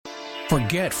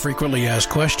Forget frequently asked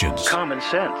questions. Common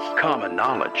sense, common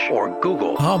knowledge, or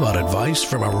Google. How about advice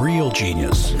from a real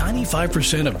genius?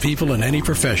 95% of people in any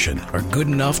profession are good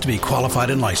enough to be qualified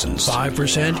and licensed.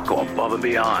 5% go above and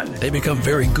beyond. They become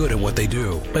very good at what they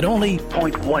do, but only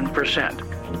 0.1%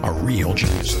 are real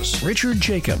geniuses. Richard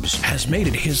Jacobs has made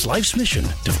it his life's mission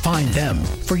to find them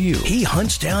for you. He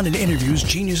hunts down and interviews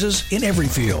geniuses in every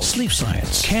field: sleep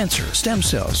science, cancer, stem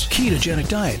cells, ketogenic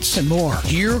diets, and more.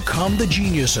 Here come the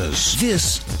geniuses.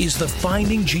 This is the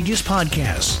Finding Genius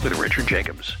Podcast with Richard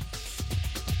Jacobs.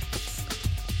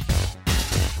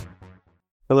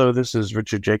 Hello, this is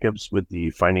Richard Jacobs with the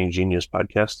Finding Genius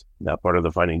Podcast, now part of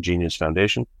the Finding Genius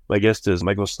Foundation. My guest is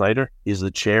Michael Snyder. He's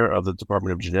the chair of the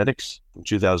Department of Genetics from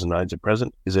 2009 to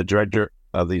present. He's a director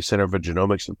of the Center for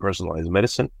Genomics and Personalized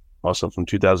Medicine, also from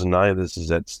 2009. This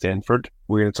is at Stanford.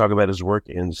 We're going to talk about his work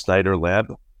in Snyder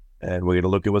Lab, and we're going to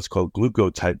look at what's called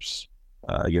glucotypes,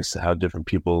 how different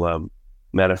people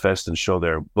manifest and show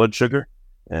their blood sugar,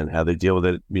 and how they deal with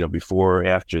it, before or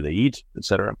after they eat,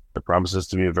 etc. It promises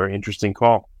to be a very interesting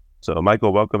call. So,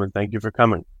 Michael, welcome and thank you for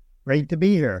coming. Great to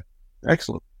be here.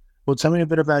 Excellent. Well, tell me a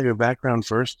bit about your background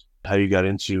first, how you got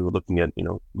into looking at,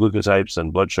 glucotypes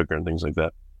and blood sugar and things like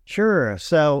that. Sure.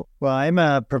 So, I'm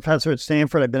a professor at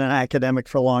Stanford. I've been an academic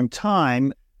for a long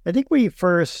time. I think we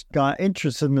first got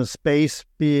interested in the space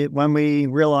when we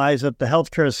realized that the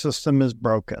healthcare system is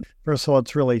broken. First of all,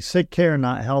 it's really sick care,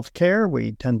 not health care.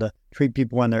 We tend to treat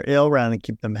people when they're ill rather than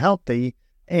keep them healthy.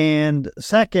 And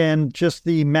second, just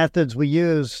the methods we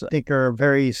use, I think, are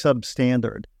very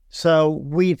substandard. So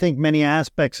we think many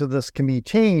aspects of this can be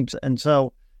changed. And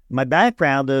so my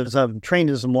background is I'm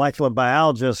trained as a molecular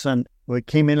biologist, and we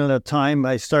came in at a time,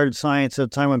 I started science at a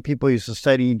time when people used to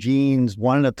study genes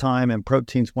one at a time and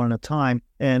proteins one at a time.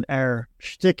 And our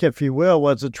shtick, if you will,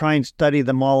 was to try and study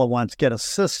them all at once, get a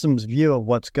systems view of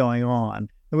what's going on.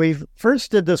 And we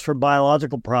first did this for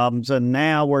biological problems, and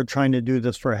now we're trying to do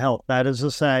this for health. That is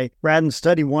to say, rather than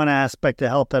study one aspect of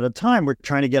health at a time, we're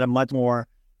trying to get a much more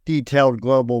detailed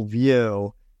global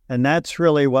view. And that's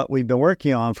really what we've been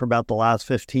working on for about the last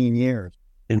 15 years.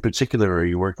 In particular, are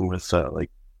you working with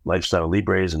Lifestyle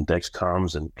Libres and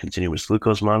Dexcoms and continuous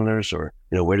glucose monitors, or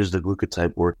where does the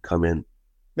glucotype work come in?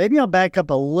 Maybe I'll back up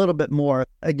a little bit more.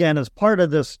 Again, as part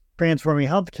of this transforming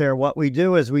healthcare, what we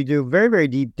do is we do very, very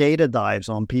deep data dives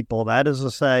on people. That is to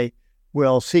say,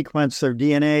 we'll sequence their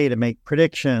DNA to make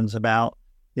predictions about,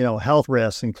 health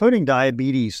risks, including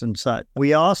diabetes and such.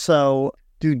 We also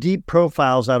do deep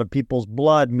profiles out of people's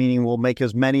blood, meaning we'll make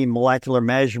as many molecular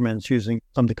measurements using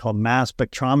something called mass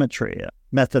spectrometry, a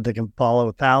method that can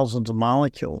follow thousands of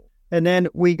molecules. And then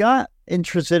we got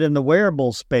interested in the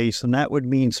wearable space, and that would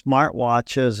mean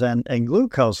smartwatches and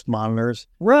glucose monitors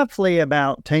roughly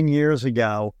about 10 years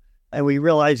ago. And we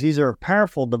realized these are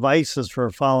powerful devices for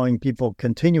following people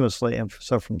continuously. And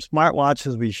so from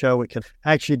smartwatches, we show we can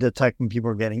actually detect when people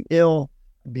are getting ill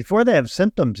before they have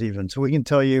symptoms even. So we can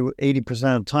tell you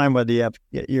 80% of the time whether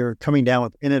you're coming down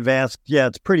with in advance. Yeah,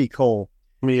 it's pretty cool.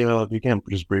 If you can,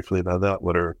 just briefly about that,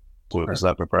 is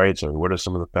that proprietary? What are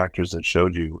some of the factors that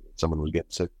showed you someone was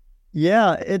getting sick?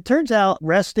 Yeah, it turns out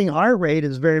resting heart rate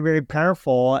is very, very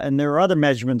powerful. And there are other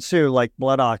measurements too, like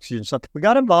blood oxygen stuff. We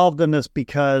got involved in this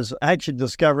because I actually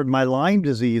discovered my Lyme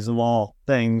disease, of all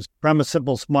things, from a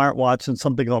simple smartwatch and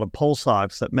something called a pulse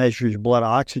ox that measures your blood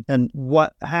oxygen. And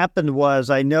what happened was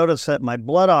I noticed that my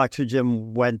blood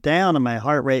oxygen went down and my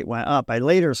heart rate went up. I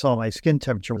later saw my skin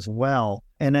temperature as well.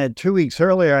 And then 2 weeks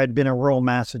earlier, I'd been in rural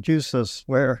Massachusetts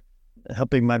where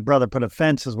helping my brother put a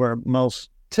fence is where most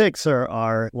ticks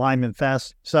are Lyme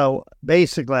infested. So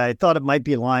basically, I thought it might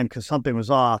be Lyme because something was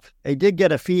off. I did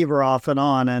get a fever off and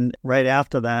on, and right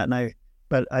after that,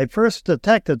 but I first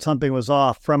detected something was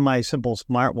off from my simple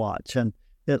smartwatch, and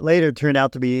it later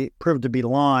proved to be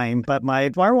Lyme. But my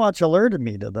smartwatch alerted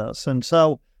me to this, and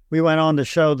so we went on to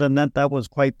show then that was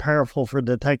quite powerful for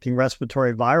detecting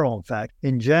respiratory viral infection.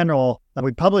 In general,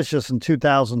 we published this in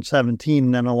 2017,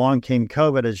 and then along came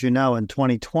COVID, as you know, in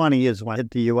 2020 is when it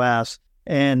hit the U.S.,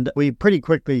 and we pretty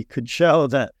quickly could show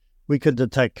that we could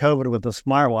detect COVID with a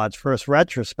smartwatch, first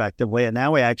retrospectively, and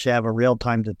now we actually have a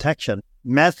real-time detection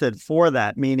method for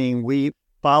that, meaning we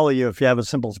follow you if you have a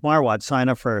simple smartwatch, sign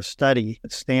up for a study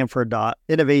at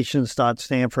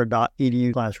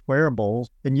innovations.stanford.edu/wearables,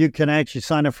 and you can actually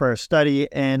sign up for a study,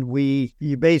 and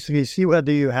you basically see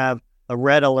whether you have a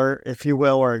red alert, if you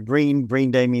will, or a green.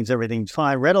 Green day means everything's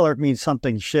fine. Red alert means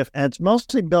something shift, and it's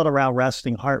mostly built around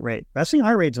resting heart rate. Resting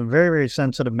heart rate is a very, very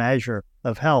sensitive measure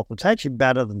of health. It's actually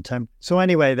better than temp. So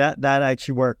anyway, that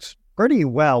actually works pretty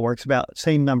well, works about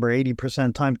same number 80%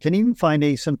 of the time. Can even find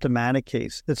asymptomatic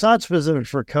case. It's not specific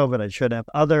for COVID. I should have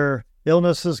other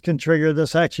illnesses can trigger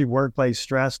this. Actually, workplace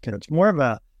stress it's more of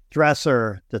a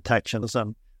stressor detection.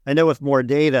 I know with more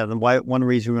data, one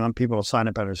reason we want people to sign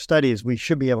up at our studies, we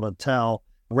should be able to tell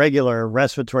regular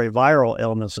respiratory viral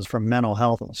illnesses from mental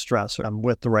health and stress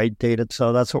with the right data.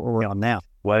 So that's what we're working on now.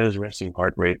 Why is resting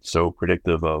heart rate so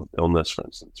predictive of illness, for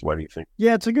instance? Why do you think?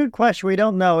 Yeah, it's a good question. We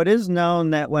don't know. It is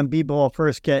known that when people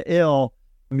first get ill,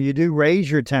 you do raise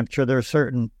your temperature. There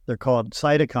are they're called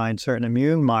cytokines, certain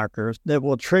immune markers that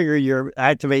will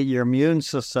activate your immune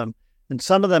system. And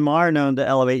some of them are known to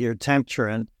elevate your temperature.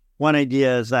 And one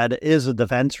idea is that it is a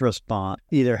defense response,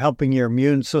 either helping your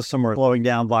immune system or slowing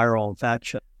down viral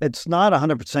infection. It's not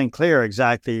 100% clear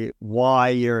exactly why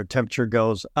your temperature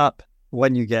goes up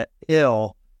when you get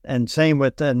ill. And same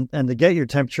with, and to get your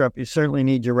temperature up, you certainly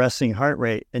need your resting heart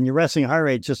rate. And your resting heart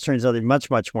rate just turns out to be much,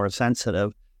 much more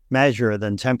sensitive measure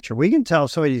than temperature. We can tell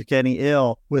somebody's getting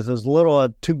ill with as little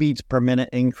as 2 beats per minute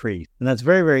increase. And that's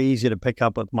very, very easy to pick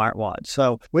up with smartwatch.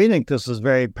 So we think this is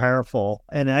very powerful.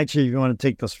 And actually, if you want to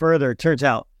take this further, it turns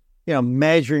out,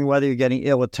 measuring whether you're getting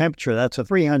ill with temperature, that's a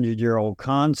 300-year-old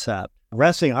concept.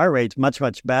 Resting heart rate's much,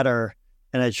 much better.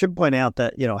 And I should point out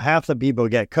that, half the people who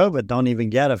get COVID don't even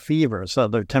get a fever, so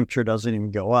their temperature doesn't even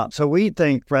go up. So we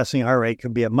think resting heart rate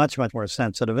could be a much, much more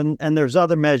sensitive. And there's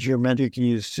other measurements you can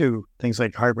use too, things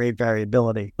like heart rate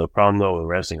variability. The problem, though, with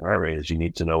resting heart rate is you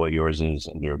need to know what yours is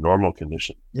under normal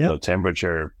condition. Yep. So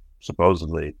temperature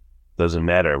supposedly doesn't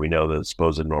matter. We know the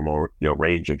supposed normal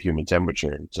range of human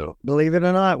temperature. So believe it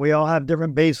or not, we all have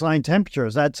different baseline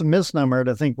temperatures. That's a misnomer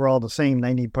to think we're all the same,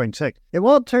 90.6.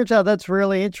 It turns out that's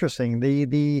really interesting.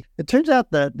 It turns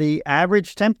out that the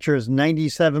average temperature is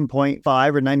 97.5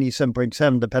 or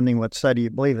 97.7, depending what study you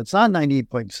believe. It's not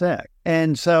 98.6.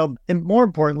 And so, and more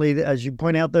importantly, as you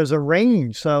point out, there's a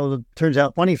range. So it turns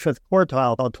out 25th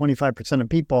quartile, about 25% of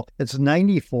people, it's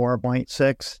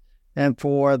 94.6. And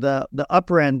for the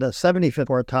upper end, the 75th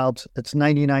quartile, it's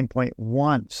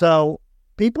 99.1. So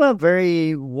people have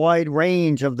very wide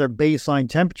range of their baseline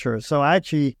temperature. So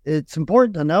actually, it's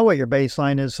important to know what your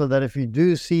baseline is so that if you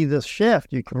do see this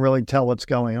shift, you can really tell what's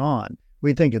going on.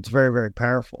 We think it's very, very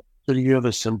powerful. So do you have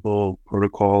a simple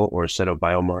protocol or a set of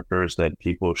biomarkers that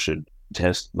people should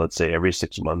test, let's say, every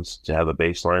 6 months to have a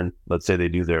baseline? Let's say they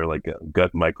do their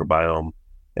gut microbiome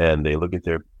and they look at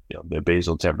their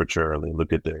basal temperature, and they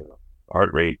look at their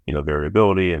heart rate,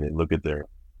 variability, and they look at their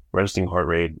resting heart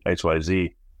rate,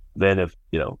 XYZ. Then if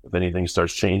anything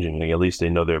starts changing, at least they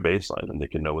know their baseline and they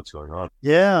can know what's going on.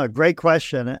 Yeah, great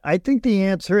question. I think the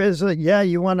answer is that,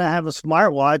 you want to have a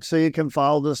smartwatch so you can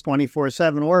follow this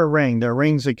 24/7, or a ring. There are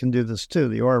rings that can do this too,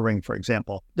 the Oura Ring, for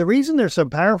example. The reason they're so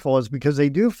powerful is because they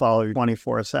do follow you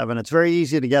 24/7. It's very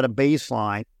easy to get a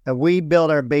baseline. And we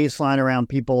build our baseline around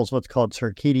people's what's called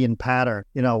circadian pattern,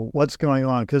 what's going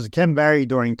on, because it can vary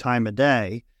during time of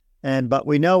day. But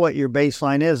we know what your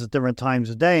baseline is at different times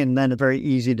of day, and then it's very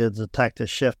easy to detect a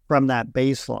shift from that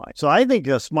baseline. So I think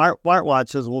the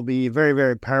smartwatches will be very,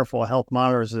 very powerful health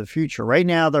monitors of the future. Right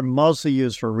now, they're mostly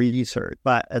used for research,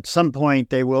 but at some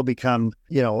point they will become,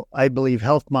 I believe,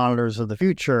 health monitors of the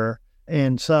future.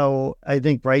 And so I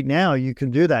think right now you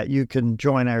can do that. You can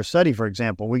join our study, for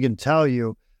example. We can tell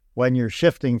you when you're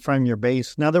shifting from your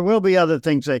base. Now, there will be other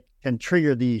things that can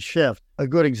trigger these shifts. A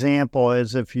good example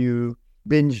is if you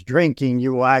binge drinking,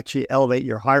 you will actually elevate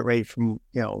your heart rate from,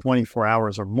 24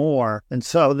 hours or more. And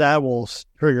so that will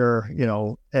trigger,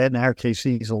 in our case,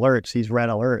 these alerts, these red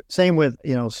alerts. Same with,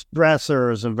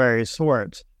 stressors of various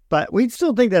sorts. But we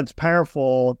still think that's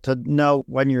powerful to know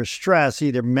when you're stressed,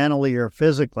 either mentally or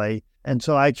physically. And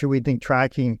so actually we think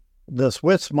tracking this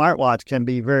with smartwatch can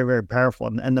be very, very powerful.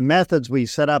 And the methods we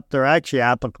set up, they're actually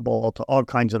applicable to all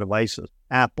kinds of devices.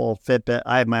 Apple, Fitbit.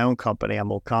 I have my own company. I'm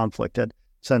a little conflicted.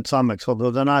 Sensomics,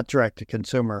 although they're not direct to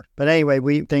consumer. But anyway,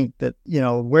 we think that,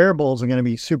 wearables are going to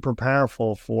be super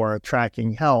powerful for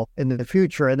tracking health in the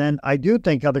future. And then I do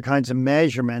think other kinds of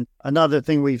measurement. Another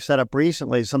thing we've set up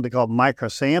recently is something called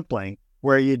microsampling,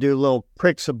 where you do little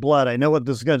pricks of blood. I know what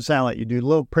this is going to sound like. You do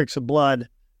little pricks of blood,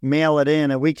 mail it in,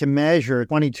 and we can measure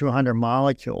 2,200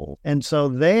 molecules. And so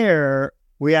there,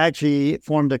 we actually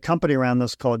formed a company around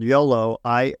this called YOLO,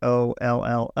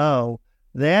 IOLLO.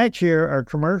 They actually are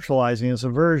commercializing as a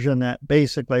version that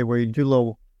basically where you do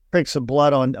little pricks of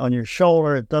blood on your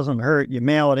shoulder. It doesn't hurt. You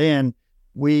mail it in.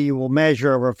 We will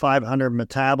measure over 500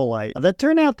 metabolites that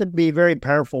turn out to be very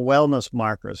powerful wellness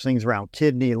markers, things around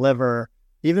kidney, liver,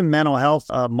 even mental health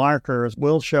markers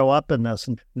will show up in this.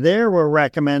 And there we're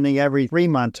recommending every 3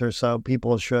 months or so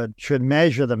people should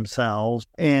measure themselves.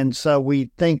 And so we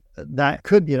think that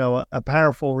could, a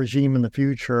powerful regime in the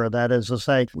future. That is to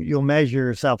say, you'll measure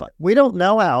yourself. We don't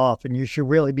know how often you should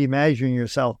really be measuring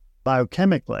yourself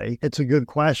biochemically? It's a good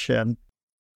question.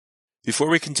 Before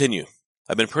we continue,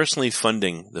 I've been personally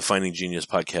funding the Finding Genius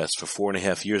podcast for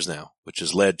 4.5 years now, which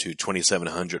has led to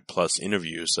 2,700 plus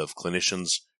interviews of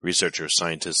clinicians, researchers,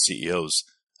 scientists, CEOs,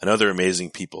 and other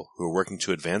amazing people who are working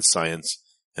to advance science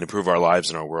and improve our lives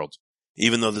and our world.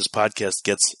 Even though this podcast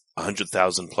gets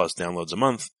 100,000 plus downloads a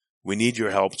month, we need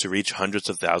your help to reach hundreds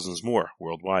of thousands more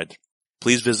worldwide.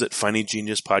 Please visit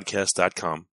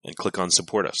findinggeniuspodcast.com and click on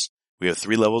Support Us. We have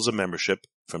 3 levels of membership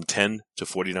from $10 to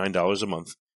 $49 a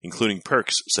month, including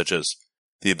perks such as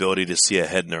the ability to see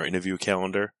ahead in our interview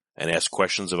calendar and ask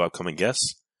questions of upcoming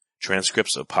guests,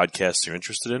 transcripts of podcasts you're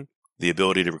interested in, the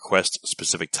ability to request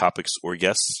specific topics or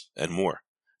guests, and more.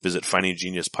 Visit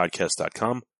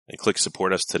findinggeniuspodcast.com and click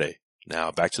Support Us today.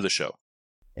 Now back to the show.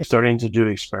 Starting to do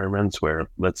experiments where,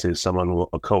 let's say,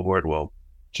 a cohort will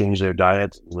change their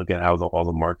diet, look at how all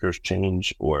the markers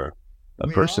change, or a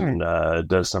person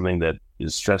does something that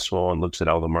is stressful and looks at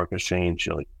how the markers change.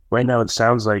 Right now, it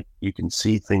sounds like you can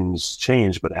see things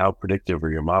change, but how predictive are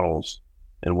your models,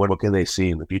 and what can they see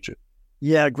in the future?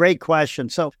 Yeah, great question.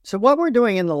 So what we're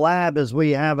doing in the lab is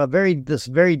we have this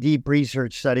very deep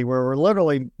research study where we're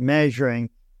literally measuring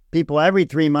people every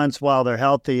 3 months while they're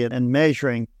healthy and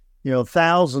measuring,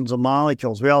 thousands of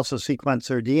molecules. We also sequence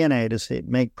their DNA to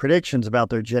make predictions about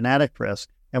their genetic risk,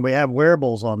 and we have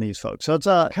wearables on these folks. So it's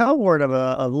a cohort of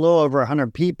a little over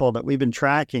 100 people that we've been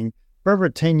tracking for over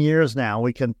 10 years now.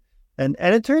 And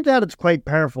it turns out it's quite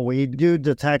powerful. We do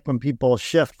detect when people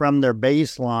shift from their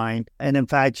baseline. And in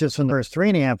fact, just in the first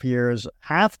 3.5 years,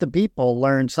 half the people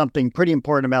learned something pretty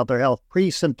important about their health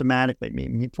pre-symptomatically,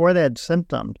 meaning before they had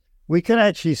symptoms. We could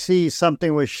actually see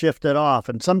something was shifted off.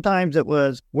 And sometimes it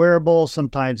was wearable,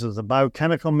 sometimes it was a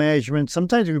biochemical measurement,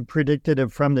 sometimes we predicted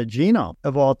it from the genome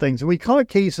of all things. And we caught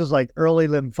cases like early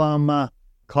lymphoma,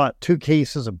 caught 2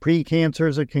 cases of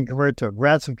precancers that can convert to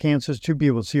aggressive cancers, 2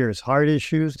 people with serious heart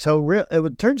issues. So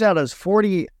it turns out as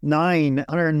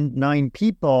 109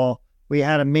 people, we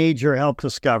had a major health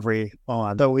discovery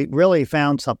on, though we really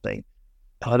found something.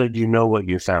 How did you know what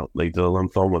you found? Like the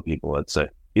lymphoma people, let's say.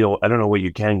 I don't know what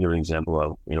you can give an example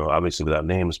of, obviously without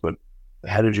names, but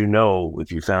how did you know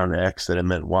if you found X that it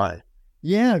meant Y?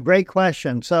 Yeah, great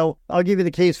question. So I'll give you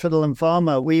the case for the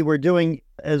lymphoma. We were doing,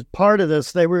 as part of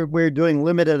this, we were doing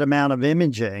limited amount of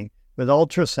imaging with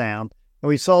ultrasound. And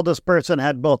we saw this person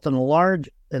had both an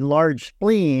enlarged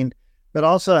spleen, but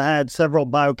also had several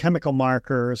biochemical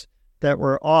markers that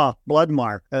were off, blood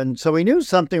mark. And so we knew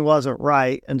something wasn't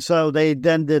right. And so they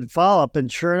then did follow-up, and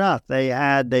sure enough,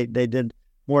 they did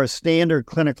more standard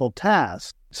clinical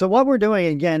tests. So what we're doing,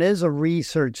 again, is a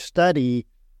research study,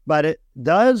 but it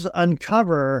does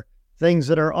uncover things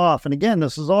that are off. And again,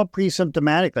 this is all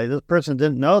pre-symptomatically. This person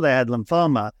didn't know they had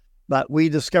lymphoma, but we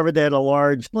discovered they had a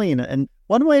large spleen. And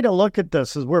one way to look at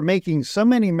this is we're making so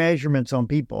many measurements on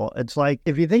people. It's like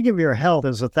if you think of your health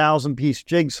as a 1,000-piece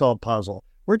jigsaw puzzle,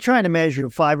 we're trying to measure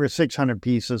 500 or 600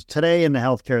 pieces. Today in the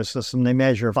healthcare system, they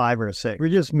measure 5 or 6. We're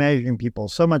just measuring people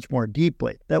so much more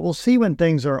deeply that we'll see when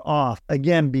things are off,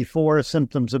 again, before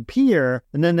symptoms appear,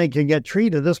 and then they can get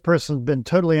treated. This person's been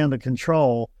totally under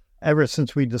control ever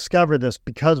since we discovered this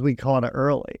because we caught it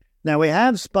early. Now, we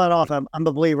have spun off. I'm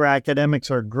a believer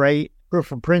academics are great.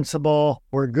 Proof of principle,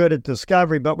 we're good at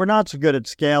discovery, but we're not so good at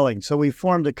scaling. So we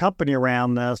formed a company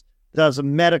around this. Does a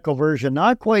medical version,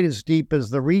 not quite as deep as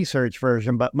the research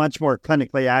version, but much more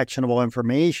clinically actionable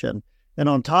information. And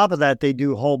on top of that, they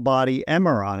do whole body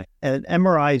MRI. And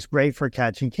MRI is great for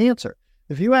catching cancer.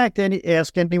 If you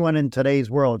ask anyone in today's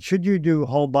world, should you do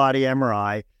whole body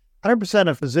MRI? 100%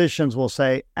 of physicians will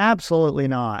say, absolutely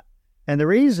not. And the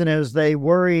reason is they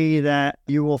worry that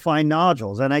you will find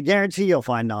nodules. And I guarantee you'll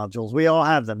find nodules. We all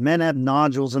have them. Men have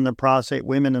nodules in their prostate,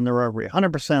 women in their ovary.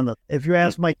 100% of them. If you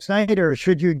ask Mike Snyder,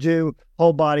 should you do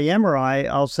whole body MRI?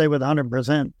 I'll say with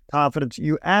 100% confidence,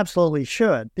 you absolutely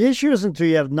should. The issue isn't do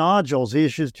you have nodules. The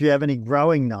issue is do you have any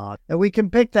growing nodules? And we can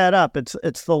pick that up.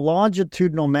 It's the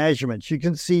longitudinal measurements. You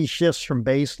can see shifts from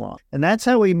baseline. And that's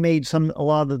how we made a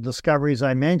lot of the discoveries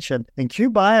I mentioned. In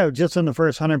QBio, just in the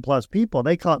first 100 plus people,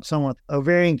 they caught someone with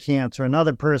ovarian cancer,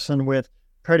 another person with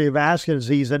cardiovascular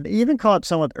disease, and even caught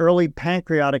someone with early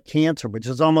pancreatic cancer, which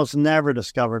is almost never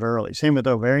discovered early. Same with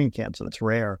ovarian cancer. That's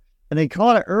rare. And they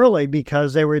caught it early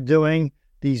because they were doing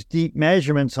these deep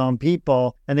measurements on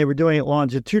people, and they were doing it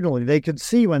longitudinally. They could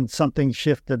see when something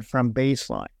shifted from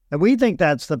baseline. And we think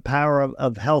that's the power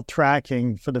of health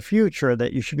tracking for the future,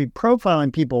 that you should be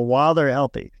profiling people while they're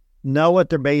healthy. Know what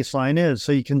their baseline is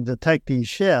so you can detect these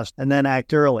shifts and then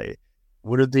act early.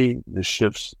 What did the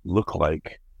shifts look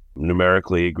like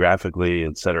numerically, graphically,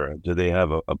 et cetera? Do they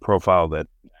have a profile that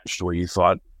matched where you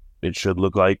thought it should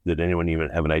look like? Did anyone even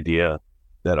have an idea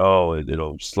that, oh,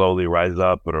 it'll slowly rise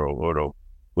up, or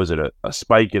was it a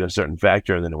spike in a certain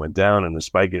factor and then it went down, and a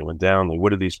spike and it went down? Like,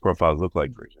 what do these profiles look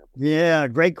like, for example? Yeah,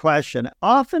 great question.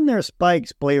 Often there's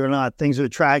spikes, believe it or not. Things are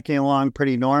tracking along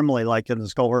pretty normally, like in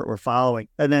this cohort we're following.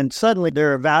 And then suddenly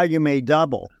their value may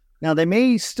double. Now, they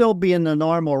may still be in the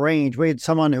normal range. We had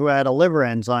someone who had a liver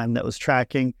enzyme that was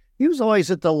tracking. He was always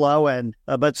at the low end,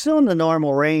 but still in the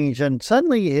normal range. And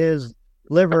suddenly his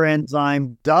liver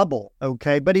enzyme double,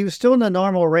 okay? But he was still in the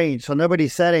normal range, so nobody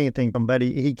said anything. But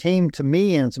he came to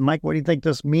me and said, Mike, what do you think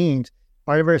this means?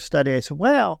 Part of our study, I said,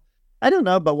 well, I don't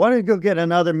know, but why don't you go get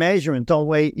another measurement? Don't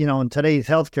wait, in today's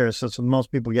healthcare system,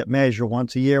 most people get measured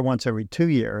once a year, once every 2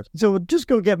 years. So just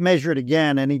go get measured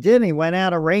again. And he did, and he went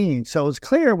out of range. So it was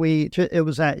clear it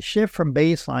was that shift from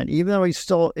baseline. Even though he's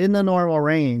still in the normal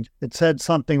range, it said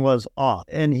something was off.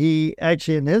 And he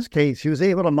actually, in his case, he was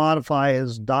able to modify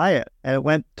his diet, and it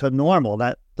went to normal.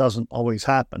 That doesn't always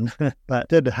happen, but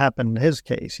it did happen in his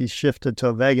case. He shifted to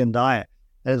a vegan diet.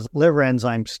 His liver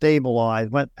enzyme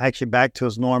stabilized, went actually back to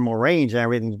his normal range, and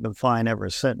everything's been fine ever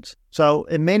since. So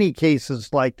in many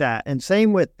cases like that, and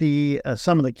same with the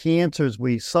some of the cancers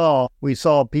we saw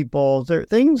people,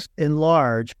 things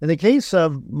enlarge. In the case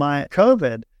of my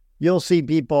COVID, you'll see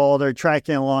people, they're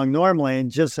tracking along normally,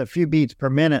 and just a few beats per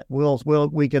minute,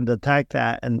 we can detect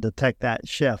that and detect that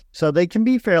shift. So they can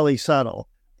be fairly subtle.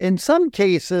 In some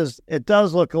cases, it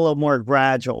does look a little more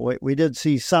gradual. We did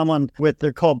see someone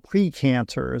they're called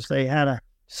precancers. They had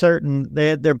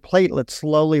their platelets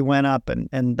slowly went up,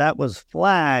 and that was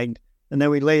flagged. And then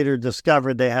we later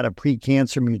discovered they had a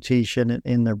precancer mutation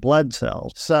in their blood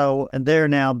cells. And they're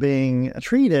now being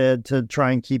treated to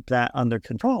try and keep that under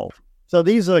control. So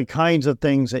these are the kinds of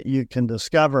things that you can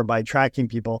discover by tracking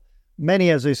people.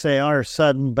 Many, as they say, are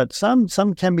sudden, but some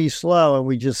can be slow, and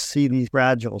we just see these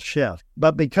gradual shifts.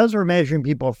 But because we're measuring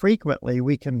people frequently,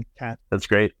 we can catch. That's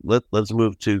great. Let's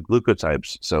move to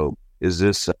glucotypes. So is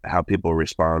this how people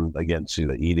respond, again,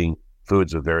 to eating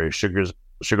foods with various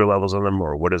sugar levels on them,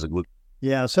 or what is a glucose?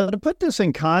 Yeah, so to put this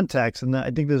in context, and I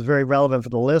think this is very relevant for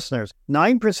the listeners,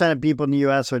 9% of people in the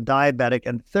U.S. are diabetic,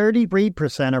 and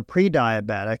 33% are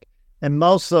pre-diabetic. And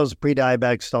most of those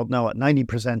pre-diabetics don't know it.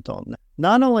 90% don't know.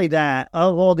 Not only that,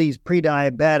 of all these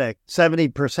pre-diabetic,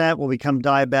 70% will become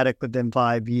diabetic within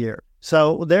 5 years.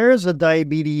 So there is a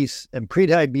diabetes and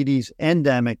pre-diabetes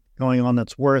endemic going on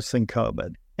that's worse than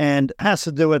COVID. And it has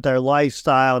to do with our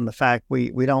lifestyle and the fact we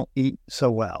don't eat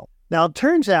so well. Now, it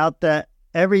turns out that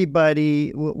everybody,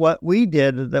 what we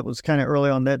did that was kind of early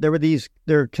on, that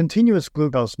there are continuous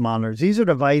glucose monitors. These are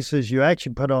devices you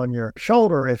actually put on your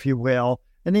shoulder, if you will,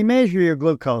 and they measure your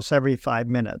glucose every 5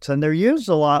 minutes. And they're used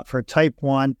a lot for type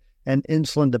 1 and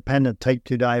insulin-dependent type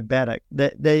 2 diabetic.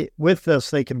 With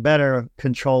this, they can better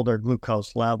control their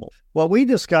glucose level. What we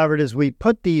discovered is we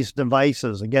put these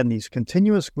devices, again, these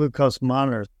continuous glucose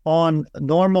monitors, on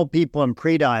normal people and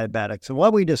pre-diabetics. And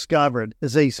what we discovered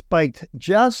is they spiked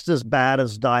just as bad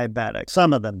as diabetics.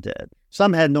 Some of them did.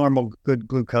 Some had normal good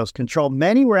glucose control.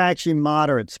 Many were actually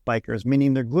moderate spikers,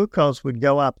 meaning their glucose would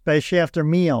go up, especially after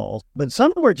meals. But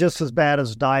some were just as bad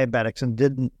as diabetics and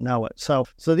didn't know it. So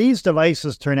these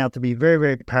devices turn out to be very,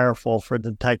 very powerful for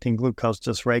detecting glucose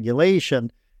dysregulation.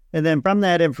 And then from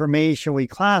that information, we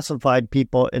classified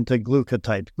people into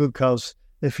glucotypes, glucose,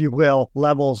 if you will,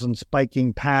 levels and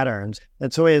spiking patterns.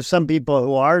 And so we have some people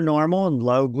who are normal and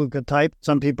low glucotype.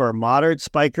 Some people are moderate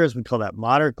spikers. We call that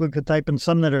moderate glucotype, and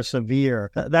some that are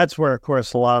severe. That's where, of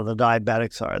course, a lot of the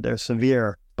diabetics are. They're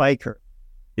severe spiker.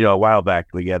 A while back,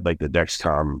 we had the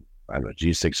Dexcom, I don't know,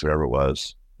 G6, whatever it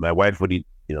was. My wife would eat,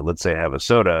 let's say have a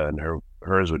soda, and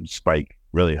hers would spike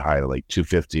really high to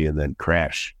 250 and then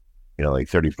crash,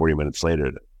 30, 40 minutes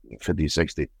later, 50,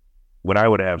 60. When I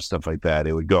would have stuff like that,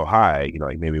 it would go high,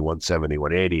 maybe 170,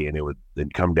 180, and it would then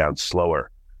come down slower.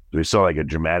 So we saw a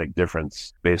dramatic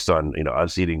difference based on,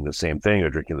 us eating the same thing or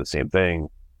drinking the same thing.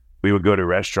 We would go to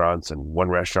restaurants, and one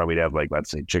restaurant we'd have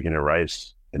let's say chicken and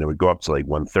rice, and it would go up to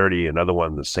 130. Another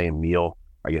one, the same meal.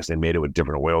 I guess they made it with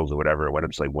different oils or whatever. It went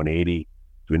up to 180.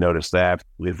 So we noticed that.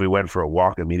 If we went for a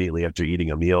walk immediately after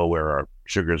eating a meal where our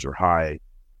sugars were high,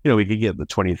 we could get the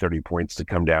 20, 30 points to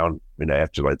come down,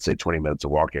 after, let's say, 20 minutes of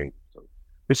walking.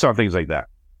 We saw things like that,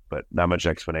 but not much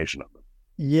explanation of them.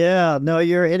 Yeah, no,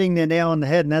 you're hitting the nail on the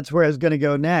head, and that's where I was going to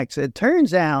go next. It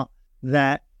turns out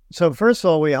that, so first of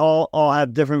all, we all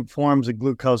have different forms of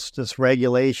glucose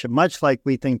dysregulation, much like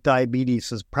we think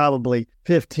diabetes is probably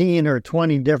 15 or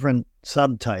 20 different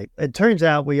subtypes. It turns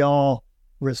out we all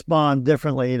respond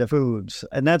differently to foods,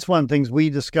 and that's one of the things we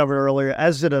discovered earlier,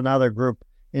 as did another group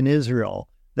in Israel.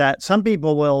 that some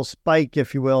people will spike,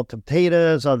 if you will, to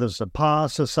potatoes, others to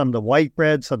pasta, some to white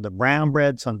bread, some to brown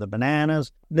bread, some to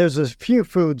bananas. There's a few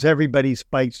foods everybody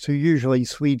spikes to, usually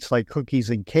sweets like cookies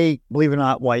and cake. Believe it or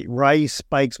not, white rice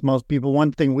spikes most people.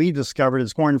 One thing we discovered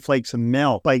is cornflakes and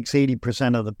milk spikes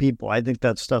 80% of the people. I think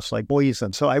that stuff's like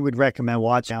poison, so I would recommend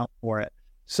watching out for it.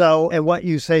 So, and what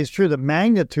you say is true. The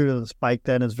magnitude of the spike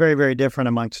then is very, very different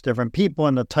amongst different people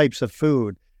and the types of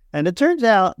food. And it turns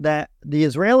out that the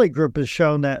Israeli group has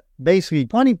shown that basically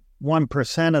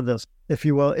 21% of this, if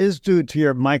you will, is due to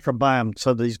your microbiome.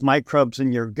 So these microbes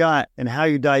in your gut and how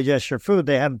you digest your food,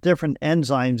 they have different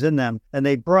enzymes in them, and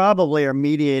they probably are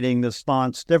mediating the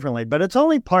response differently. But it's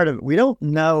only part of it. We don't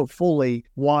know fully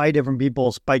why different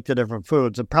people spike to different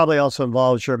foods. It probably also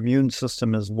involves your immune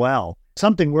system as well.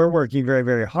 Something we're working very,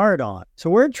 very hard on. So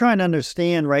we're trying to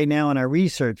understand right now in our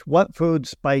research what foods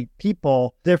spike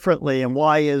people differently and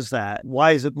why is that?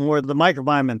 Why is it more the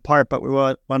microbiome in part, but we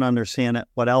want to understand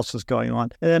what else is going on.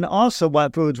 And then also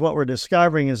what we're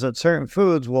discovering is that certain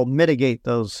foods will mitigate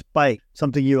those spikes.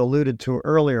 Something you alluded to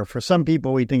earlier. For some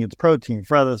people, we think it's protein.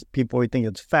 For other people, we think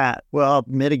it's fat. Will help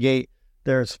mitigate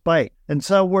their spike. And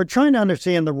so we're trying to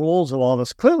understand the rules of all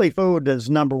this. Clearly, food is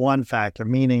number one factor,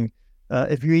 meaning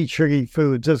if you eat sugary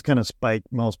foods, it's going to spike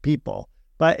most people.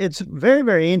 But it's very,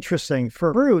 very interesting.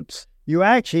 For fruits, you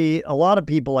actually, a lot of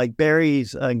people like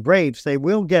berries and grapes, they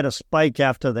will get a spike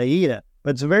after they eat it.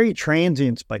 But it's a very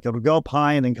transient spike. It'll go up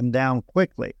high and then come down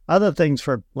quickly. Other things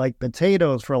for like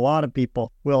potatoes, for a lot of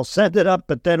people, will send it up,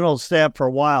 but then it'll stay up for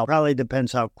a while. Probably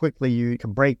depends how quickly you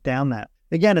can break down that.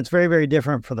 Again, it's very, very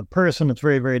different for the person. It's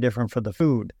very, very different for the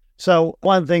food. So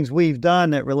one of the things we've done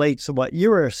that relates to what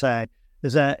you were saying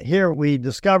is that here we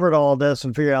discovered all this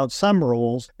and figured out some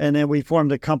rules, and then we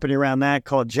formed a company around that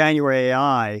called January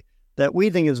AI that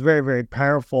we think is very, very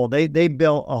powerful. They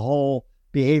built a whole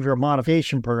behavioral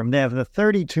modification program. They have a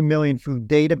 32 million food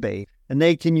database, and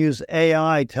they can use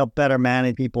AI to help better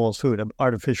manage people's food,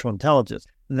 artificial intelligence.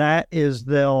 That is,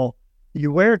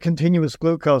 you wear a continuous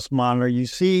glucose monitor, you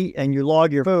see, and you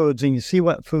log your foods, and you see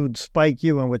what foods spike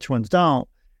you and which ones don't.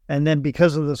 And then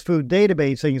because of this food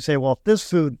database, they can say, well, if this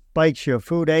food spikes you,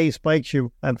 food A spikes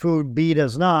you, and food B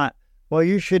does not, well,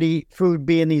 you should eat food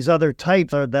B and these other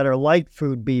types that are like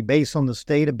food B based on this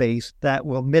database that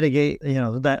will mitigate,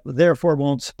 that therefore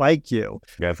won't spike you.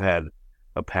 I've had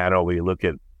a panel where you look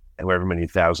at however many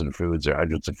thousand foods or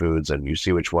hundreds of foods, and you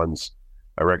see which ones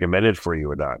are recommended for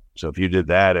you or not. So if you did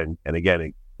that and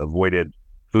again, avoided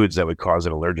foods that would cause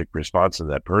an allergic response in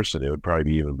that person, it would probably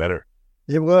be even better.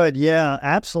 It would, yeah,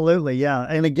 absolutely, yeah.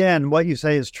 And again, what you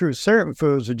say is true. Certain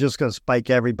foods are just going to spike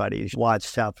everybody. You should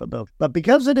watch out for those. But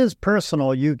because it is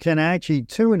personal, you can actually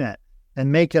tune it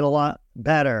and make it a lot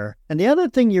better. And the other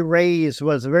thing you raised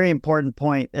was a very important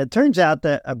point. It turns out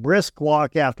that a brisk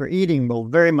walk after eating will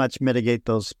very much mitigate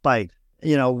those spikes.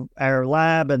 Our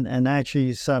lab and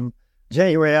actually some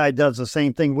January AI does the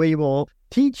same thing. We will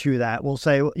teach you that. We'll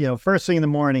say, first thing in the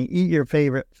morning, eat your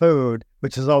favorite food,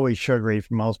 which is always sugary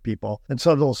for most people. And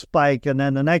so they'll spike. And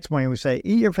then the next morning we say,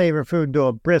 eat your favorite food, do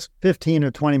a brisk 15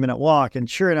 or 20 minute walk. And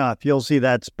sure enough, you'll see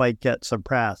that spike get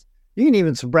suppressed. You can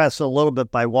even suppress it a little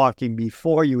bit by walking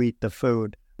before you eat the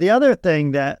food. The other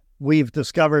thing that we've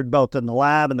discovered both in the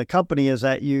lab and the company is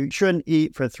that you shouldn't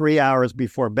eat for 3 hours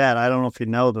before bed. I don't know if you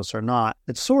know this or not.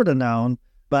 It's sort of known,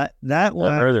 but that will...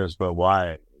 I've heard this, but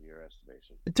why?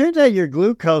 It turns out your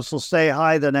glucose will stay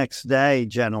high the next day,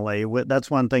 generally.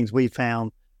 That's one of the things we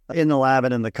found in the lab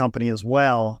and in the company as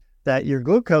well, that your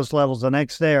glucose levels the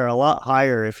next day are a lot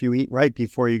higher if you eat right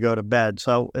before you go to bed.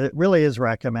 So it really is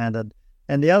recommended.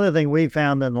 And the other thing we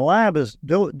found in the lab is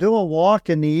do a walk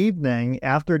in the evening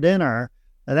after dinner,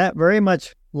 and that very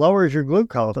much lowers your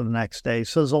glucose the next day.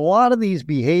 So there's a lot of these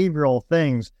behavioral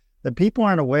things that people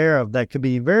aren't aware of that could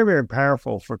be very, very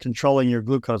powerful for controlling your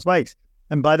glucose spikes.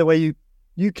 And by the way,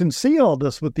 you can see all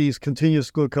this with these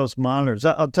continuous glucose monitors.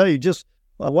 I'll tell you just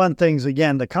one thing,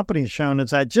 again, the company's shown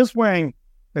is that just wearing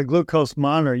a glucose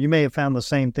monitor, you may have found the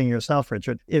same thing yourself,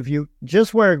 Richard. If you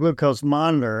just wear a glucose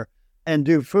monitor and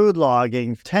do food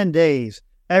logging 10 days,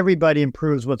 everybody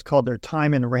improves what's called their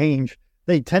time in range.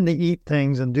 They tend to eat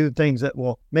things and do things that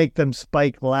will make them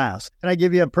spike less. Can I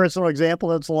give you a personal example?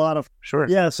 That's a lot of... Sure.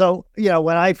 Yeah, so,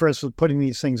 when I first was putting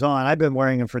these things on, I've been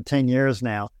wearing them for 10 years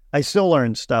now. I still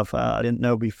learned stuff I didn't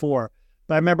know before.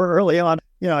 But I remember early on,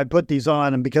 I put these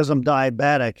on, and because I'm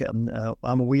diabetic,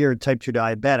 I'm a weird type 2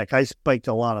 diabetic, I spiked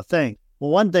a lot of things.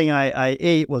 Well, one thing I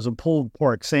ate was a pulled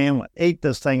pork sandwich. Ate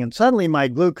this thing, and suddenly my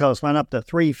glucose went up to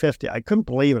 350. I couldn't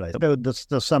believe it. I said this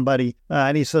to somebody,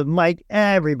 and he said, Mike,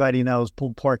 everybody knows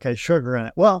pulled pork has sugar in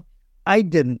it. Well, I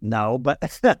didn't know,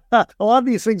 but a lot of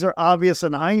these things are obvious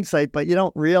in hindsight, but you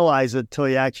don't realize it till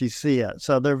you actually see it.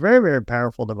 So they're very, very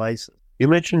powerful devices. You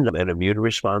mentioned an immune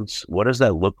response. What does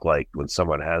that look like when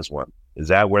someone has one? Is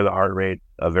that where the heart rate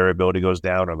variability goes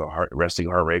down, or the resting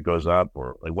heart rate goes up,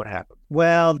 or like what happens?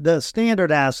 Well, the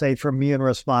standard assay for immune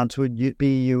response would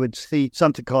be you would see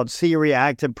something called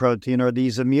C-reactive protein, or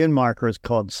these immune markers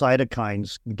called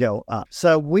cytokines go up.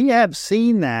 So we have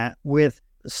seen that with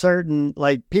certain,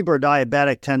 like people who are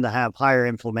diabetic tend to have higher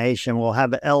inflammation, will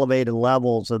have elevated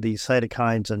levels of these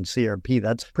cytokines and CRP.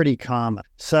 That's pretty common.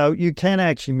 So you can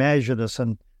actually measure this,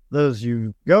 and those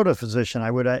you go to a physician,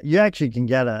 you actually can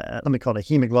get something called a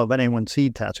hemoglobin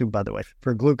A1C test, who, by the way,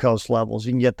 for glucose levels,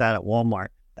 you can get that at Walmart.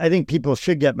 I think people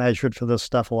should get measured for this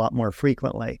stuff a lot more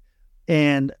frequently.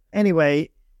 And anyway,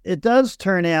 it does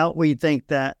turn out, we think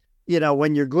that,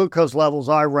 when your glucose levels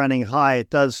are running high, it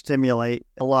does stimulate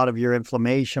a lot of your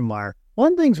inflammation mark.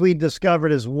 One of the things we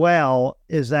discovered as well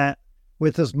is that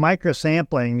with this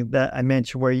microsampling that I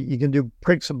mentioned, where you can do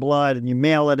pricks of blood and you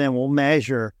mail it in, we'll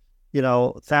measure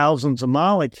thousands of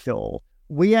molecules,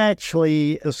 we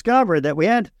actually discovered that we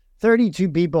had 32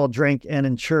 people drink an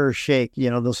Ensure shake,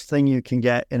 this thing you can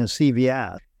get in a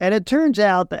CVS. And it turns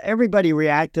out that everybody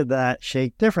reacted to that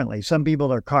shake differently. Some people,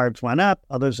 their carbs went up,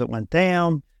 others it went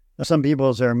down. Some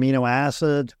people's their amino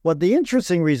acids. What the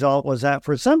interesting result was that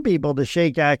for some people, the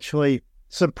shake actually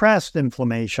suppressed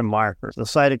inflammation markers, the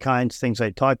cytokines, things I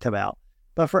talked about.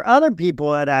 But for other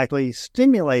people, it actually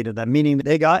stimulated them, meaning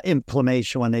they got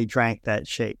inflammation when they drank that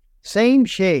shake. Same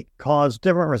shake caused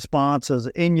different responses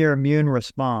in your immune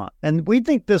response. And we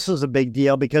think this is a big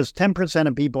deal because 10%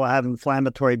 of people have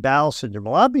inflammatory bowel syndrome.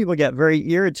 A lot of people get very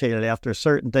irritated after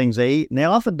certain things they eat, and they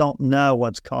often don't know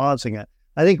what's causing it.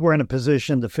 I think we're in a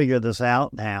position to figure this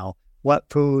out now, what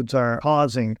foods are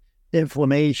causing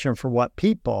inflammation for what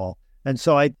people. And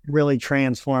so I really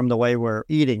transformed the way we're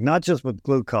eating, not just with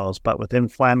glucose, but with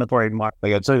inflammatory markers.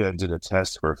 Like I told you, I did a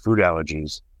test for food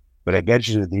allergies, but I bet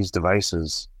you that these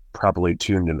devices, properly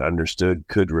tuned and understood,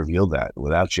 could reveal that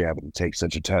without you having to take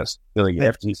such a test. Like,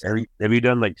 have you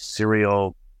done like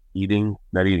cereal eating?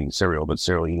 Not eating cereal, but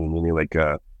cereal eating, meaning like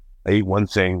I eat one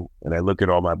thing and I look at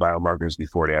all my biomarkers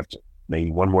before and after. I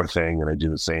eat one more thing and I do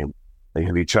the same. Like,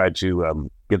 have you tried to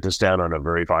get this down on a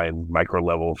very fine micro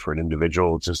level for an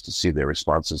individual, just to see their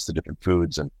responses to different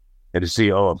foods and to see,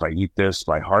 if I eat this,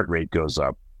 my heart rate goes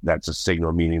up. That's a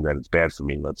signal, meaning that it's bad for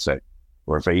me, let's say.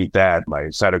 Or if I eat that, my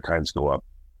cytokines go up,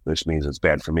 which means it's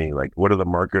bad for me. Like, what are the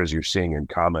markers you're seeing in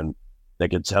common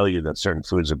that can tell you that certain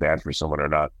foods are bad for someone or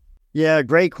not? Yeah,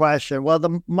 great question. Well,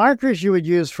 the markers you would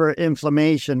use for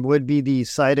inflammation would be the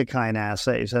cytokine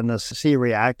assays and the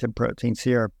C-reactive protein,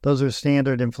 CR. Those are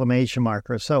standard inflammation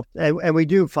markers. So, and we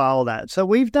do follow that. So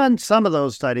we've done some of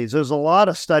those studies. There's a lot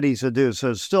of studies to do, so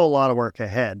there's still a lot of work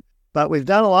ahead. But we've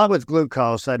done a lot with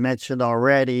glucose, I mentioned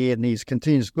already, in these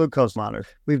continuous glucose monitors.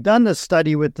 We've done this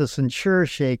study with this Ensure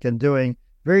shake and doing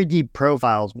very deep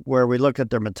profiles where we look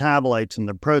at their metabolites and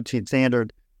their protein,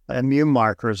 standard immune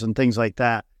markers and things like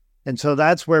that. And so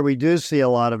that's where we do see a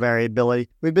lot of variability.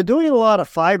 We've been doing a lot of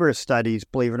fiber studies,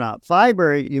 believe it or not.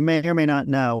 Fiber, you may or may not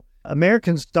know,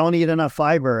 Americans don't eat enough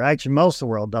fiber. Actually, most of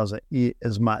the world doesn't eat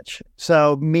as much.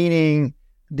 So meaning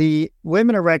the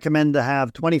women are recommended to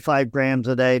have 25 grams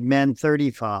a day, men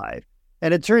 35.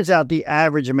 And it turns out the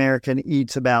average American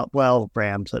eats about 12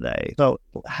 grams a day. So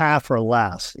half or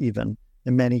less even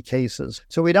in many cases.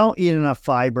 So we don't eat enough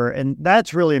fiber, and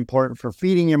that's really important for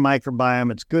feeding your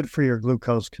microbiome. It's good for your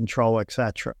glucose control,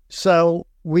 etc. So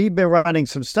we've been running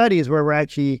some studies where we're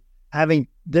actually having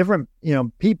different,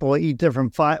 people eat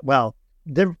different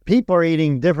people are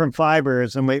eating different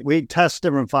fibers, and we test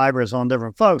different fibers on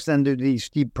different folks, then do these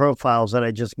deep profiles that I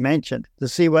just mentioned to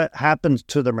see what happens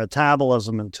to their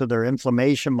metabolism and to their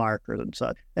inflammation markers and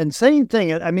such. And same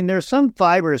thing, I mean, there's some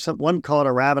fibers, one called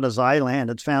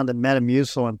arabidopyr, it's found in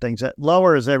Metamucil and things that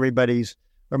lowers everybody's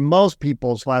or most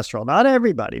people's cholesterol. Not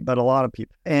everybody, but a lot of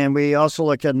people. And we also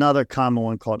look at another common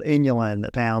one called inulin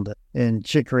that found in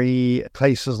chicory,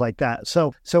 places like that.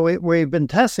 So we've been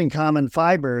testing common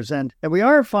fibers, and we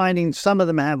are finding some of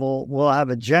them will have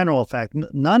a general effect.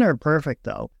 None are perfect,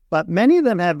 though. But many of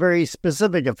them have very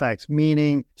specific effects,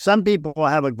 meaning some people will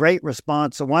have a great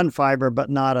response to one fiber, but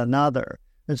not another.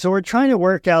 And so we're trying to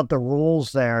work out the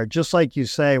rules there, just like you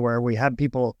say, where we have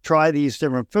people try these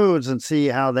different foods and see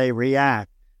how they react.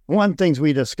 One of the things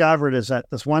we discovered is that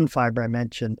this one fiber I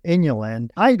mentioned, inulin,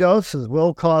 high doses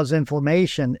will cause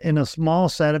inflammation in a small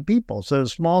set of people. So a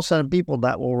small set of people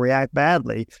that will react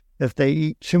badly if they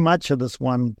eat too much of this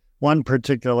one one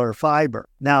particular fiber.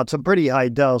 Now, it's a pretty high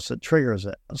dose that triggers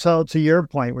it. So to your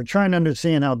point, we're trying to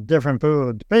understand how different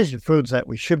foods, especially foods that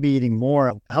we should be eating more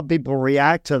of, how people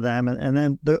react to them. And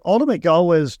then the ultimate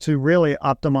goal is to really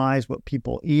optimize what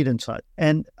people eat and such.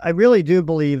 And I really do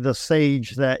believe the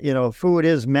sage that, food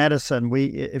is medicine.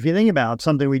 If you think about it,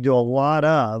 something we do a lot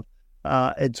of,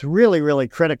 it's really, really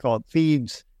critical. It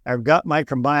feeds our gut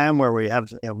microbiome where we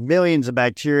have millions of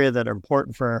bacteria that are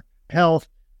important for our health.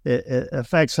 It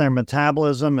affects our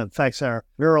metabolism, it affects our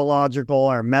neurological,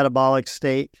 our metabolic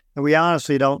state. And we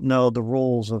honestly don't know the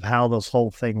rules of how this whole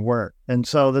thing works. And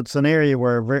so that's an area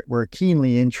where we're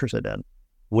keenly interested in.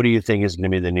 What do you think is going to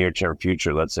be the near-term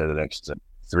future, let's say the next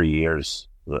 3 years?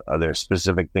 Are there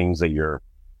specific things that you're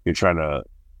trying to,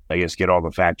 I guess, get all the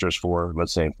factors for,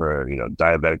 let's say for,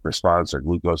 diabetic response or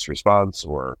glucose response,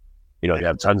 or, you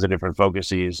have tons of different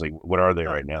focuses. Like, what are they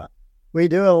right now? We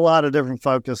do a lot of different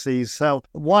focuses. So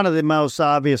one of the most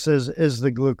obvious is the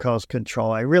glucose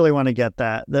control. I really want to get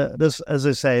that. This, as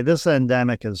I say, this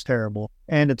endemic is terrible.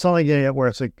 And it's only going to get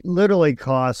worse. It literally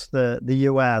costs the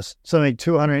U.S. something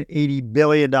 $280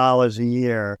 billion a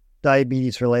year,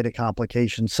 diabetes-related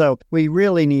complications. So we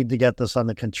really need to get this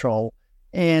under control.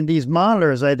 And these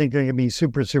monitors, I think, are going to be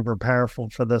super, super powerful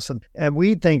for this. And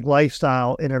we think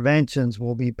lifestyle interventions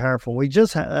will be powerful. We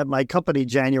just had, at my company,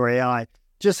 January AI,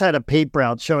 just had a paper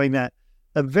out showing that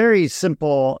a very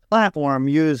simple platform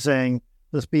using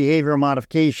this behavioral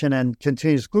modification and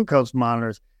continuous glucose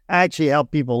monitors actually help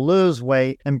people lose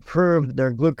weight, improve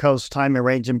their glucose time in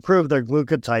range, improve their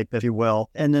glucotype, if you will.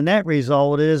 And the net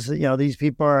result is, these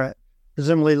people are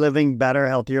presumably living better,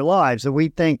 healthier lives. And we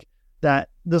think that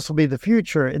this will be the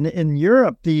future. In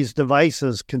Europe, these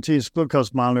devices, continuous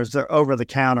glucose monitors, they're over the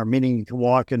counter, meaning you can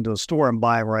walk into a store and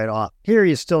buy them right off. Here,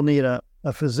 you still need a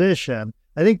physician.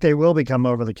 I think they will become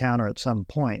over the counter at some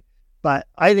point. But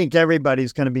I think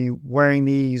everybody's going to be wearing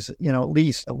these, at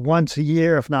least once a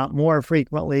year, if not more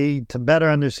frequently, to better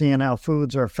understand how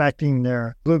foods are affecting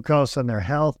their glucose and their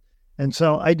health. And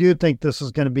so I do think this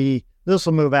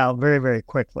will move out very, very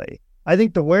quickly. I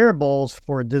think the wearables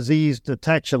for disease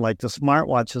detection, like the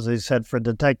smartwatch, as I said, for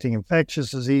detecting infectious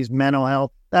disease, mental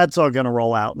health, that's all going to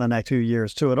roll out in the next few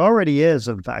years too. It already is,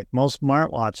 in fact. Most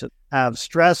smartwatches have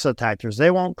stress detectors.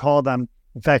 They won't call them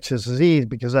infectious disease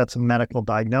because that's a medical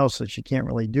diagnosis. You can't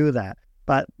really do that.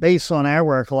 But based on our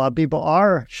work, a lot of people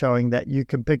are showing that you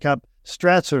can pick up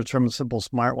stressors from a simple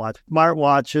smartwatch.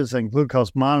 Smartwatches and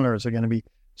glucose monitors are going to be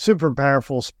super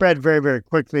powerful, spread very, very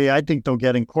quickly. I think they'll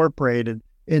get incorporated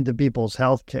into people's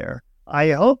healthcare.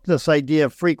 I hope this idea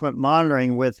of frequent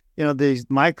monitoring with, these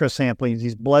microsamplings,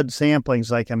 these blood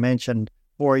samplings, like I mentioned,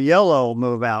 for yellow will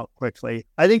move out quickly.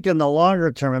 I think in the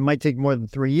longer term, it might take more than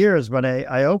 3 years, but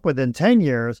I hope within 10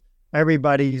 years,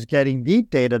 everybody's getting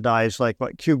deep data dyes like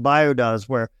what QBio does,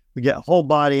 where we get whole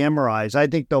body MRIs. I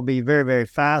think they'll be very, very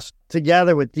fast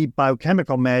together with deep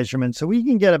biochemical measurements, so we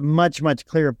can get a much, much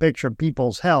clearer picture of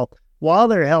people's health while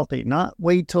they're healthy, not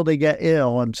wait till they get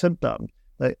ill and symptoms.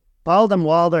 Follow them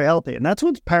while they're healthy. And that's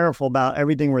what's powerful about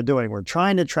everything we're doing. We're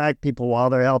trying to track people while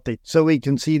they're healthy so we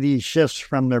can see these shifts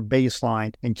from their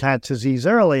baseline and catch disease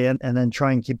early and then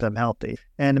try and keep them healthy.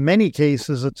 And in many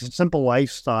cases, it's a simple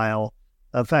lifestyle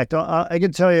effect. I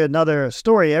can tell you another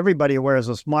story. Everybody wears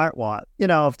a smartwatch.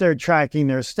 If they're tracking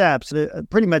their steps,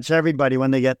 pretty much everybody, when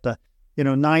they get to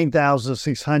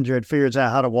 9,600, figures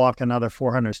out how to walk another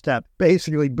 400 steps.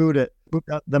 Basically boot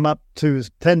them up to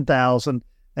 10,000.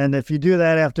 And if you do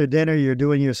that after dinner, you're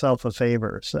doing yourself a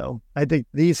favor. So I think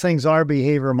these things are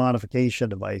behavior modification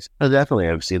devices. Definitely.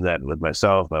 I've seen that with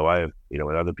myself, my wife,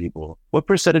 with other people. What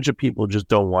percentage of people just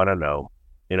don't want to know?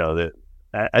 That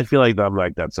I feel like I'm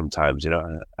like that sometimes.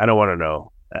 I don't want to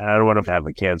know. I don't want to have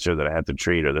a cancer that I have to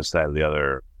treat or this, that, or the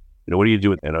other. What do you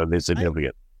do with they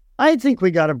significant? I think we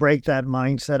got to break that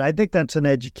mindset. I think that's an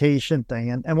education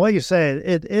thing. And what you say,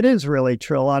 it is really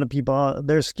true. A lot of people,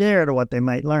 they're scared of what they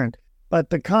might learn. But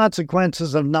the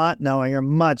consequences of not knowing are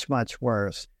much, much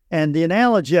worse. And the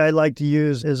analogy I like to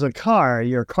use is a car,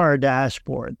 your car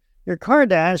dashboard. Your car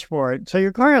dashboard, so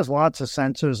your car has lots of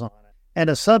sensors on it. And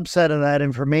a subset of that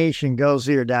information goes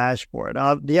to your dashboard.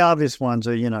 The obvious ones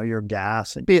are, your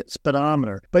gas, be it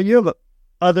speedometer. But you have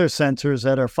other sensors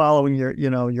that are following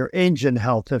your engine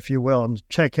health, if you will, and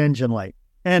check engine light.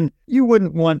 And you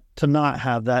wouldn't want to not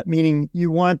have that, meaning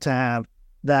you want to have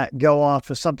that go off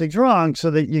if something's wrong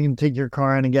so that you can take your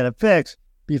car in and get it fixed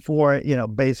before,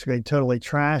 basically totally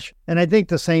trash. And I think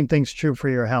the same thing's true for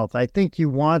your health. I think you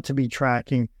want to be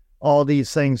tracking all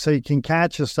these things so you can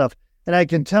catch this stuff. And I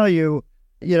can tell you,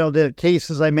 The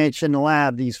cases I mentioned in the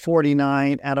lab, these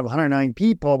 49 out of 109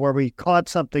 people where we caught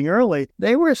something early,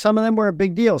 some of them were a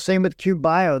big deal. Same with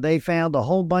QBio. They found a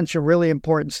whole bunch of really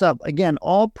important stuff. Again,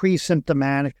 all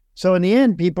pre-symptomatic. So in the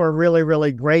end, people are really,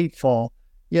 really grateful.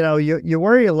 You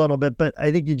worry a little bit, but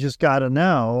I think you just got to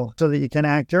know so that you can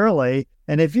act early.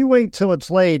 And if you wait till it's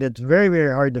late, it's very,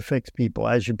 very hard to fix people.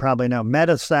 As you probably know,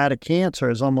 metastatic cancer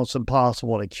is almost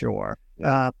impossible to cure.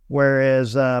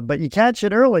 But you catch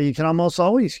it early, you can almost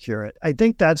always cure it. I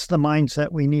think that's the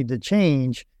mindset we need to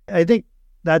change. I think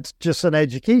that's just an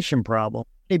education problem,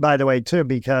 by the way, too,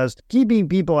 because keeping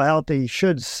people healthy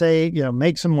should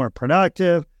makes them more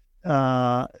productive,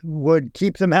 would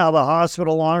keep them out of the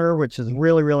hospital longer, which is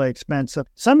really, really expensive.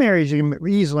 Some areas you can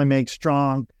easily make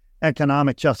strong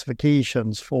economic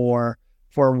justifications for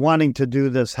wanting to do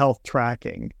this health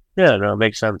tracking. Yeah, no, it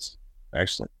makes sense.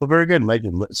 Excellent. Well, very good, Mike.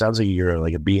 It sounds like you're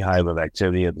like a beehive of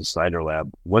activity at the Snyder Lab.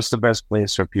 What's the best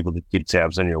place for people to keep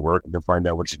tabs on your work and to find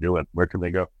out what you're doing? Where can they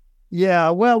go? Yeah,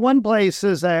 well, one place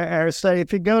is our study.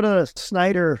 If you go to the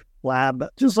Snyder Lab,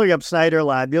 just look up Snyder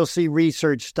Lab. You'll see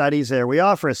research studies there. We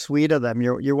offer a suite of them.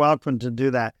 You're welcome to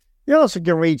do that. You also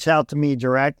can reach out to me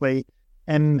directly,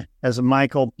 M as in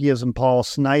Michael, P as in Paul,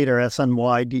 Snyder,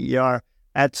 SNYDER,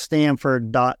 at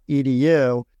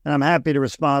stanford.edu. And I'm happy to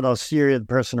respond. I'll see you, the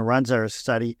person who runs our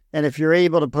study. And if you're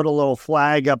able to put a little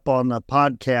flag up on the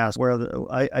podcast where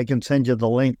I can send you the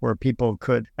link where people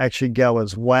could actually go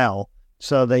as well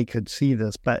so they could see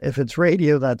this. But if it's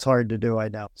radio, that's hard to do, I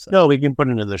know. So. No, we can put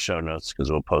it into the show notes because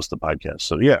we'll post the podcast.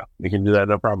 So yeah, we can do that,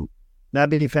 no problem.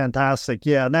 That'd be fantastic.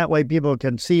 Yeah, and that way people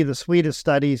can see the suite of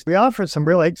studies. We offer some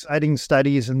really exciting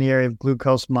studies in the area of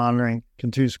glucose monitoring,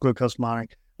 continuous glucose monitoring.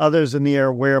 Others in the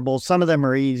area of wearables. Some of them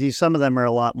are easy. Some of them are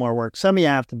a lot more work. Some you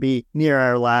have to be near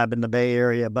our lab in the Bay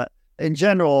Area. But in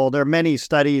general, there are many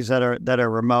studies that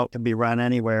are remote, can be run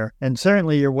anywhere. And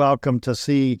certainly you're welcome to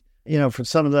see, for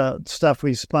some of the stuff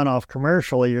we spun off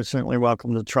commercially, you're certainly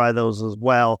welcome to try those as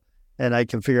well. And I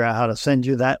can figure out how to send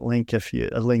you that link a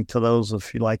link to those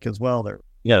if you like as well there.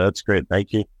 Yeah, that's great.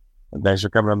 Thank you. And thanks for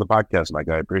coming on the podcast, Mike.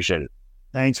 I appreciate it.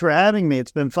 Thanks for having me.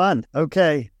 It's been fun.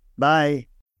 Okay. Bye.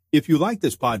 If you like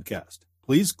this podcast,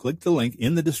 please click the link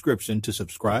in the description to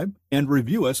subscribe and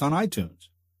review us on iTunes.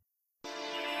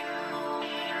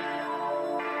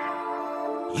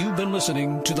 You've been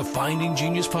listening to the Finding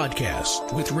Genius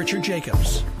podcast with Richard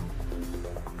Jacobs.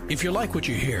 If you like what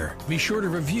you hear, be sure to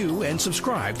review and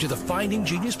subscribe to the Finding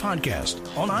Genius podcast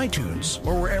on iTunes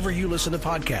or wherever you listen to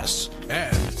podcasts.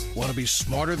 And want to be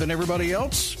smarter than everybody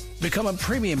else? Become a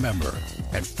premium member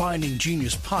at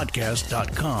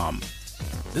findinggeniuspodcast.com.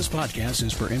 This podcast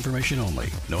is for information only.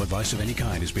 No advice of any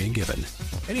kind is being given.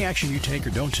 Any action you take or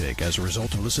don't take as a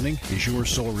result of listening is your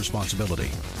sole responsibility.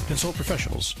 Consult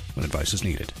professionals when advice is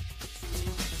needed.